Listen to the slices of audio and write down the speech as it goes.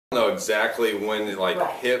exactly when it like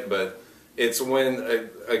hit, but it's when,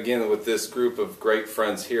 again, with this group of great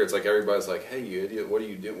friends here, it's like everybody's like, hey, you idiot, what are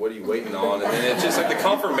you doing? What are you waiting on? And then it's just like the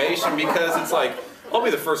confirmation, because it's like, I'll be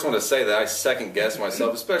the first one to say that I second guess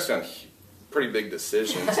myself, especially on pretty big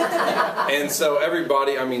decisions. And so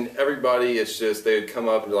everybody, it's just, they would come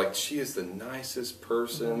up and be like, she is the nicest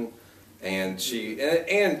person. And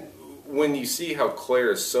and when you see how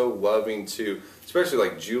Claire is so loving to, especially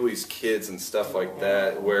like Julie's kids and stuff like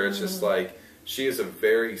that, where it's just like, she is a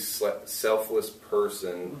very selfless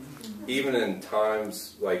person, even in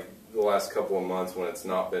times like the last couple of months when it's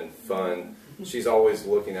not been fun. She's always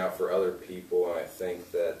looking out for other people, and I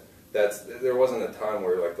think there wasn't a time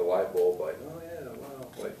where like the light bulb, like, oh yeah,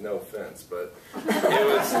 wow, like no offense, but it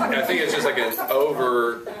was. I think it's just like an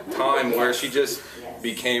over time where she just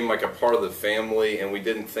became like a part of the family, and we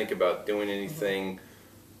didn't think about doing anything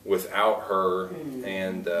without her,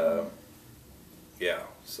 and yeah.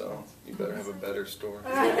 So you better have a better story.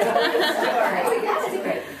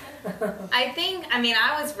 I think,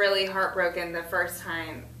 I was really heartbroken the first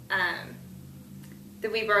time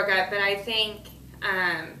that we broke up, but I think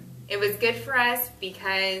it was good for us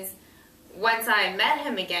because once I met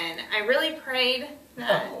him again, I really prayed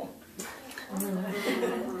that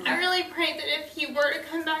if he were to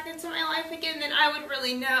come back into my life again, then I would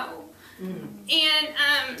really know.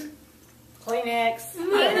 And Kleenex.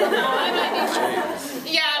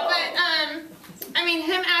 Yeah, but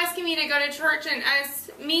him asking me to go to church and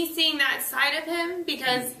me seeing that side of him,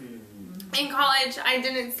 because in college I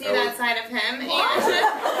didn't see that side of him. And,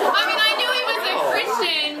 I knew he was a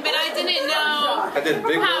Christian, but I didn't know. I did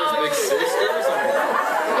Big Brothers Big Sisters.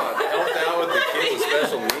 I helped out with the kids with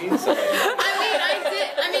special needs.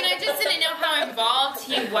 I just didn't know how involved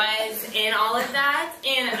he was in all of that,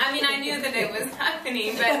 and I knew that it was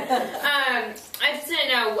happening, but I just didn't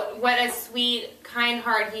know what a sweet, kind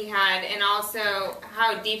heart he had, and also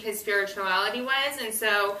how deep his spirituality was. And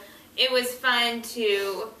so it was fun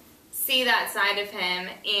to see that side of him,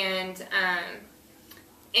 and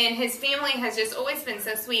his family has just always been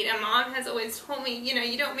so sweet, and Mom has always told me,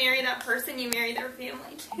 you don't marry that person, you marry their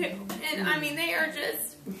family too. And they are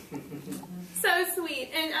just so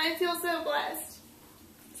sweet, and I feel so blessed.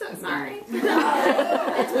 So sorry.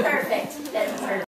 That's perfect. That's perfect.